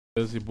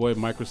It's your boy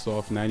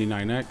Microsoft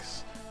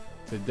 99X.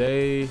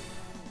 Today,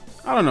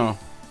 I don't know,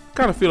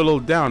 kind of feel a little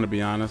down to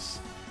be honest,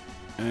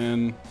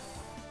 and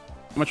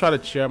I'm gonna try to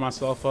cheer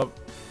myself up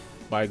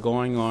by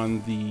going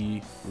on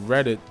the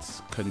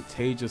Reddit's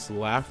Contagious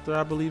Laughter,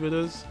 I believe it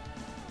is,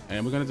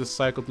 and we're gonna just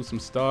cycle through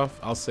some stuff.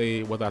 I'll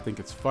say whether I think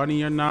it's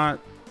funny or not,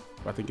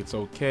 if I think it's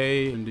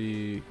okay in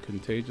the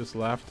Contagious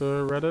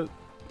Laughter Reddit.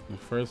 The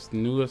first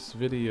newest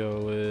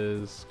video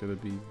is gonna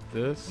be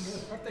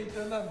this.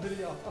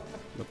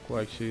 Look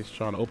like she's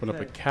trying to open up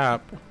a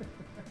cap.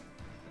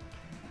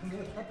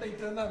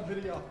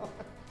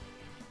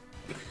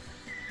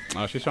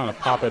 Oh, she's trying to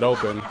pop it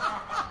open.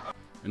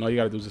 And all you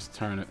gotta do is just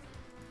turn it.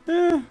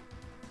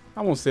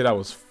 I won't say that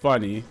was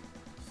funny.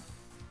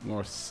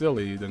 More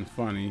silly than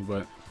funny,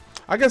 but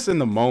I guess in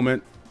the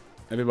moment,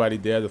 everybody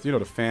there, you know,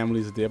 the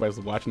families there,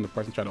 everybody's watching the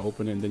person try to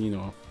open it, and then, you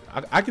know,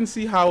 I can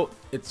see how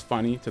it's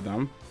funny to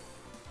them.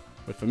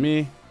 But for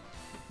me,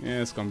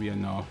 yeah, it's gonna be a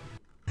no.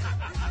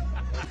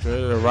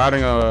 They're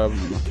riding a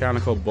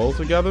mechanical bull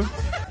together.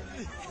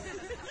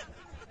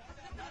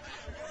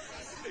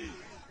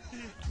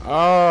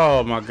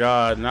 Oh my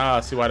god, now I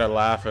see why they're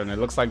laughing. It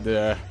looks like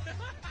they're,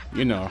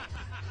 you know,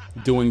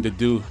 doing the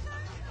do.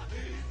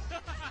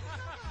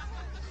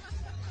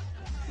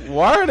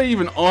 Why are they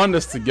even on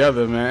this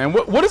together, man?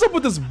 What is up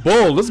with this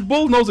bull? This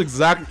bull knows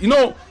exactly, you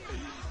know,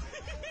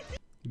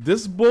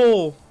 this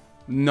bull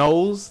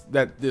knows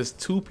that there's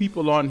two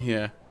people on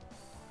here,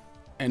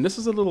 and this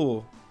is a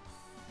little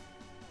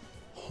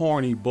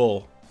horny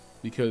bull,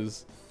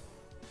 because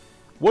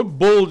what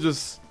bull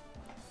just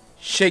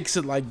shakes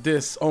it like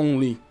this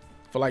only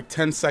for like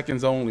 10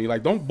 seconds only?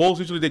 Like, don't bulls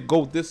usually, they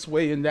go this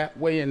way and that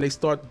way and they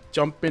start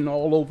jumping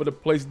all over the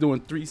place doing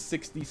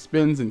 360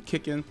 spins and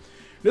kicking?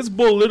 This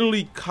bull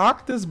literally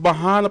cocked his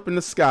behind up in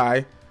the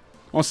sky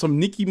on some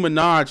Nicki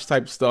Minaj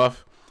type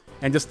stuff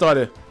and just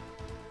started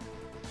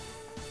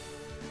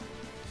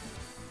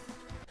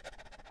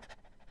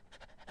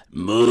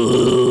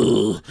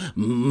moo,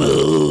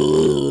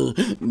 moo,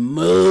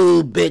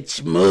 moo,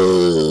 bitch,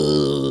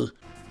 moo.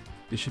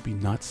 This should be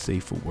not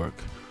safe for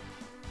work.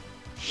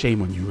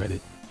 Shame on you, Reddit.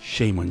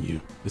 Shame on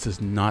you. This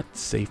is not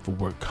safe for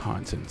work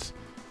content.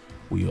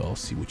 We all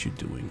see what you're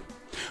doing.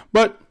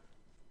 But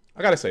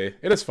I gotta say,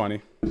 it is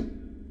funny.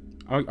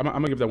 I'm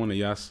gonna give that one a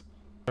yes.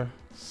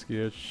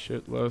 Scared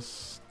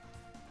shitless.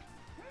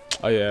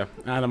 Oh yeah,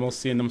 animals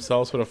seeing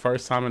themselves for the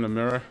first time in the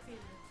mirror.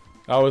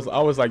 I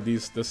always like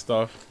this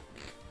stuff.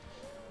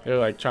 They're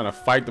like trying to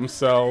fight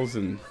themselves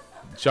and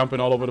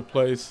jumping all over the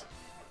place.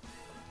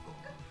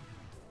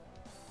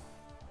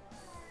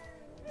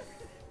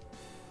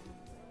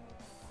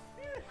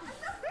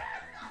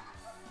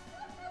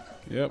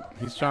 Yep,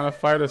 he's trying to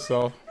fight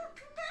himself.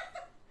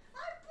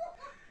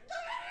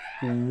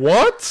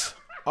 What?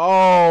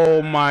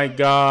 Oh my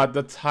god,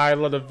 the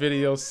title of the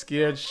video,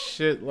 Scared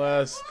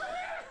Shitless.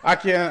 I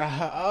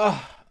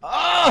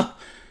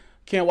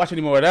can't watch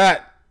any more of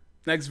that.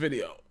 Next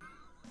video.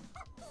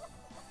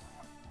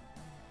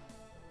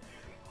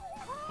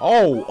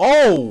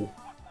 Oh!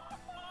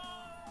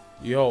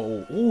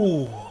 Yo,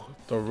 ooh,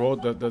 the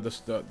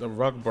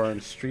rug burn,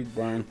 street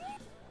burn.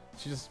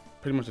 She just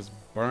pretty much just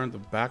burned the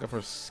back of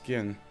her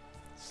skin,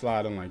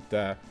 sliding like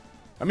that.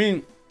 I mean,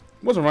 it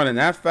wasn't running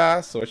that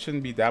fast, so it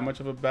shouldn't be that much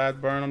of a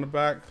bad burn on the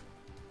back.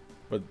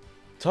 But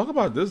talk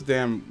about this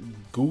damn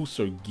goose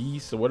or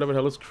geese or whatever the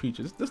hell this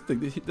creature. This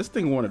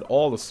thing wanted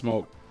all the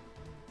smoke.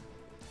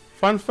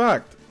 Fun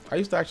fact: I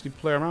used to actually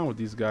play around with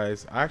these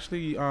guys. I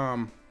actually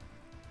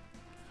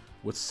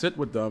would sit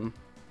with them,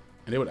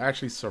 and they would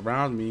actually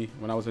surround me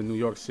when I was in New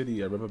York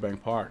City at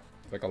Riverbank Park.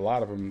 Like, a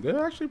lot of them,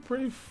 they're actually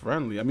pretty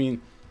friendly. I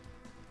mean,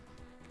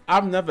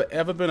 I've never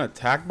ever been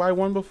attacked by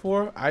one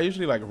before. I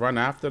usually like run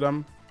after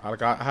them. I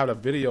had a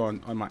video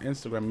on my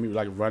Instagram of me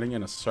like running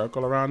in a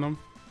circle around them,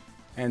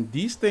 and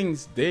these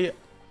things, they're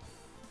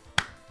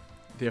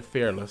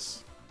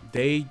fearless.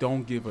 They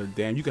don't give a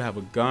damn. You can have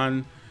a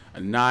gun, a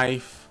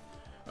knife,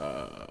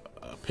 a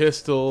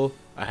pistol,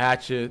 a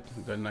hatchet,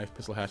 gun, knife,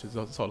 pistol, hatchet,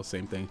 it's all the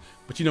same thing.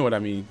 But you know what I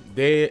mean.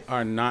 They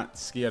are not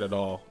scared at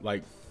all.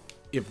 Like,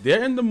 if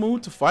they're in the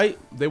mood to fight,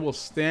 they will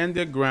stand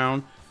their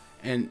ground,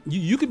 and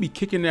you could be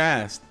kicking their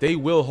ass. They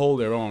will hold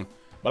their own.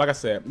 But like I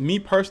said, me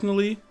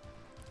personally,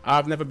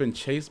 I've never been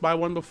chased by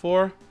one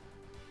before.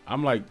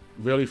 I'm like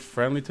really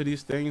friendly to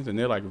these things, and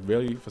they're like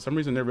really, for some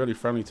reason, they're really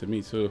friendly to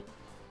me too.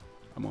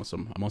 I'm on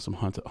some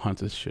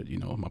hunter shit, you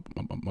know.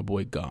 My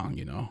boy Gong,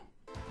 you know.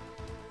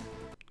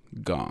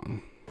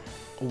 Gong.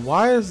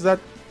 Why is that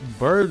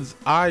bird's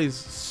eyes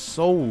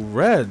so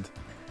red?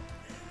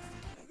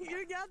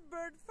 You got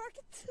bird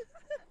fucked.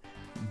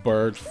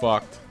 Bird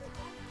fucked.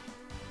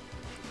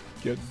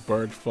 Get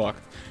bird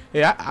fucked.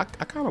 Hey, I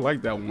kind of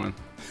like that one.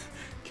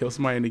 Kill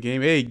somebody in the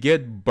game. Hey,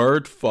 get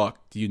bird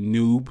fucked, you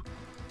noob.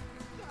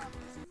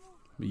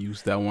 Let me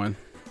use that one.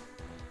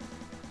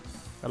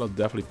 That'll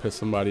definitely piss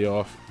somebody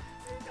off.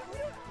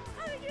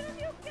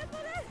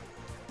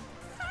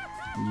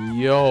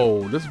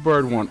 Yo, this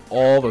bird want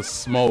all the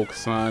smoke,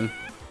 son.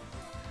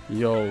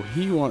 Yo,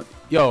 he want...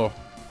 Yo,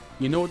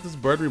 you know what this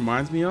bird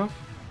reminds me of?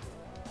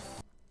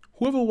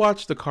 Whoever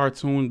watched the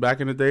cartoon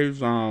back in the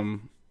days,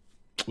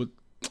 with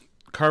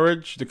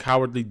Courage the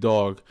Cowardly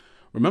Dog,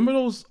 remember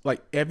those,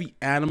 like, every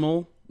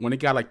animal when it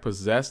got like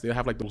possessed, they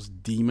have like those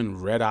demon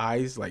red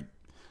eyes, like,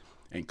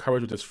 and Courage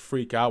would just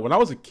freak out. When I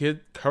was a kid,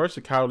 Courage the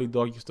Cowardly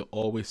Dog used to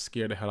always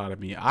scare the hell out of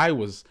me. I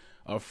was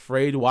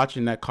afraid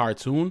watching that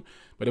cartoon,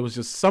 but it was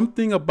just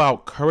something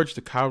about Courage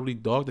the Cowardly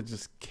Dog that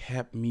just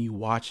kept me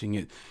watching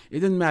it. It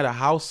didn't matter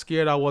how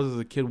scared I was as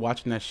a kid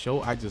watching that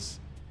show. I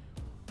just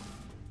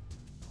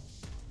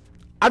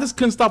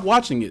couldn't stop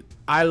watching it.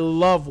 I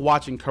love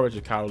watching Courage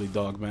the Cowardly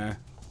Dog, man.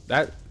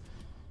 That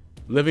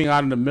living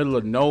out in the middle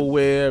of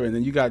nowhere, and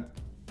then you got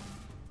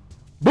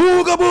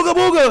booga booga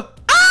booga.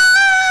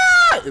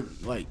 Ah!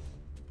 Like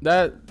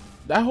that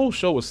whole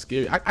show was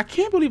scary. I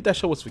can't believe that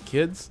show was for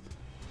kids.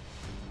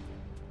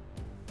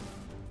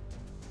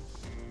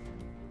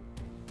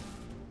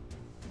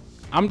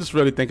 I'm just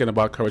really thinking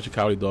about Courage the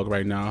Cowardly Dog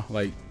right now.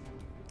 Like,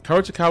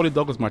 Courage the Cowardly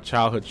Dog was my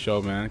childhood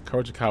show, man.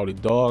 Courage the Cowardly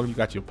Dog. You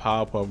got your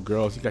Powerpuff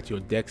Girls. You got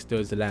your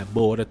Dexters, the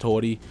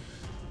Laboratory,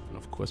 and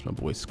of course my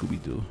boy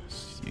Scooby-Doo.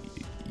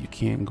 You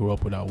can't grow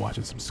up without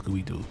watching some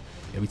Scooby-Doo.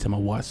 Every time I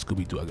watch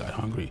Scooby-Doo, I got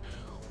hungry.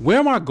 Where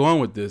am I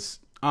going with this?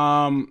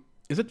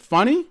 Is it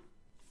funny?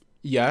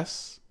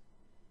 Yes.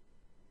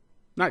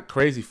 Not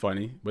crazy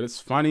funny, but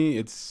it's funny.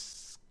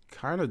 It's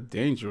kind of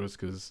dangerous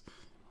because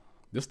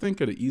this thing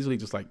could have easily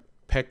just like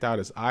pecked out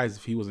his eyes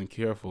if he wasn't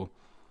careful.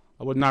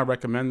 I would not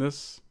recommend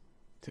this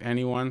to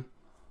anyone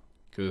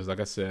because,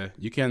 like I said,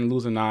 you can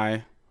lose an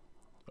eye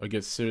or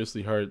get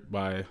seriously hurt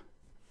by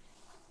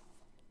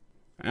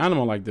an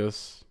animal like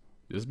this.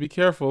 Just be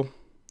careful.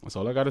 That's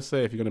all I gotta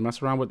say. If you're gonna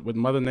mess around with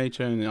Mother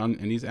Nature and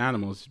these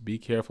animals, be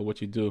careful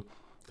what you do,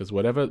 because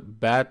whatever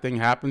bad thing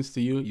happens to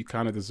you, you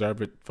kind of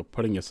deserve it for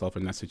putting yourself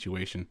in that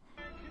situation.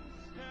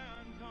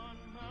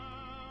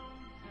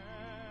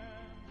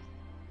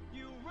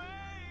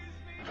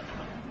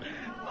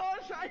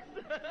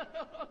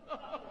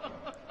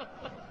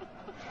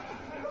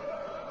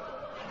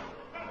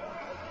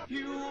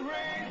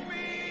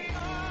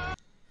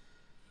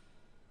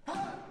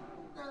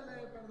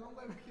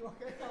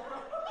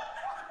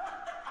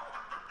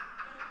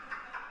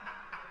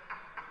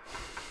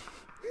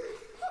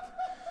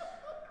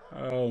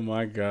 Oh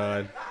my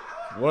God.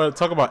 What?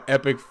 Talk about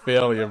epic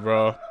failure,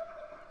 bro.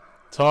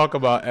 Talk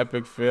about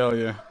epic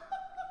failure.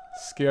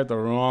 Scared the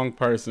wrong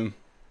person.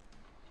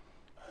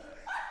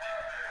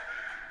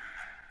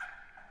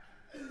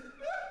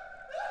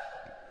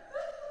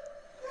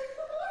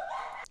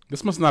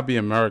 This must not be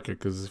America,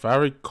 because if I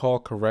recall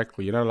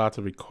correctly, you're not allowed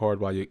to record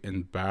while you're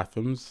in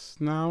bathrooms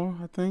now,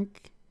 I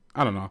think.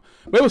 I don't know.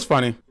 But it was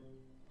funny.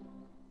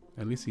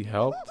 At least he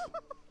helped.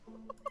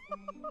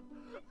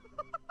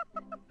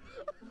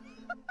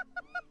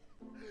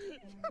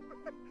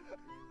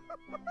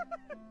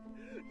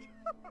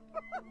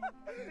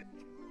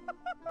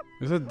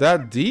 Is it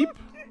that deep?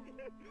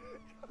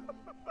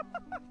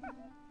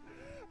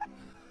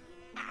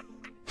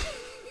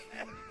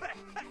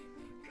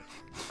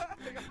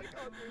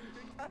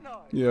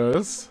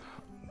 Yes.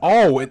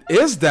 Oh, it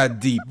is that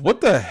deep.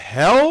 What the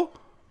hell?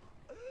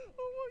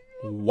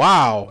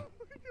 Wow.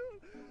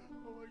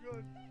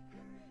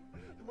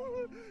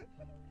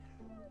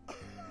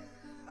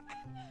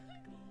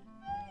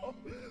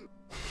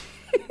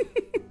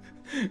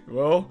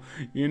 Well,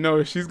 you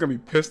know she's gonna be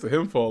pissed at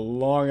him for a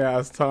long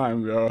ass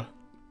time, girl.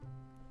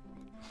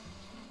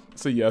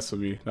 It's a yes for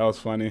me. That was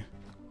funny.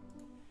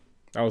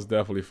 That was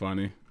definitely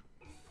funny.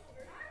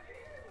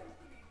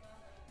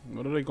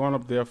 What are they going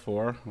up there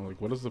for?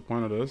 Like, what is the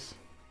point of this?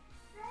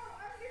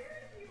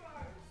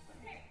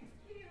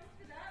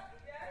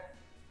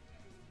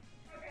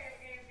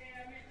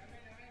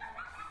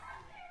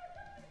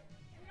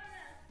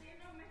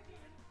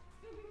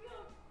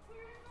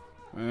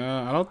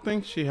 I don't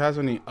think she has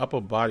any upper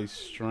body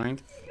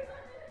strength.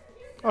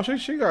 Oh,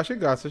 she got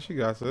it. She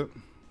got it.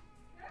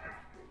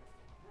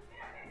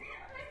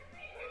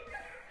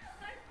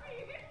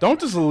 Don't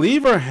just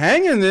leave her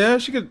hanging there.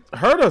 She could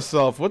hurt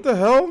herself. What the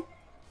hell?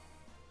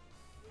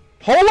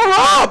 Hold her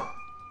up!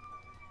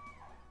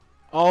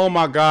 Oh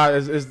my God!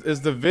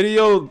 Is the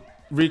video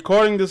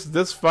recording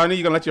this funny?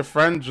 You gonna let your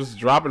friend just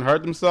drop and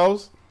hurt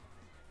themselves?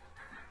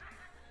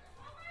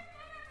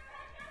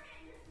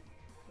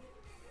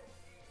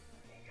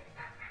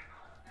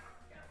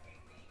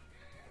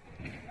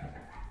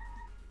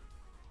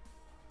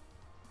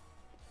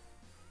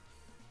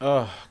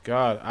 Oh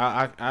God,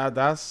 I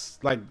that's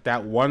like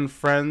that one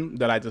friend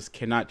that I just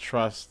cannot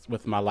trust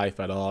with my life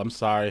at all. I'm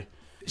sorry.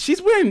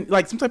 She's wearing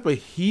like some type of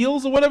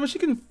heels or whatever. She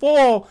can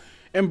fall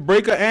and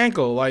break her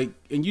ankle, like,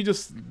 and you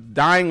just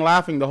dying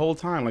laughing the whole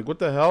time. Like, what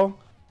the hell?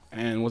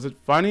 And was it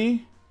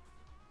funny?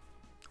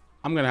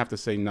 I'm gonna have to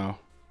say no.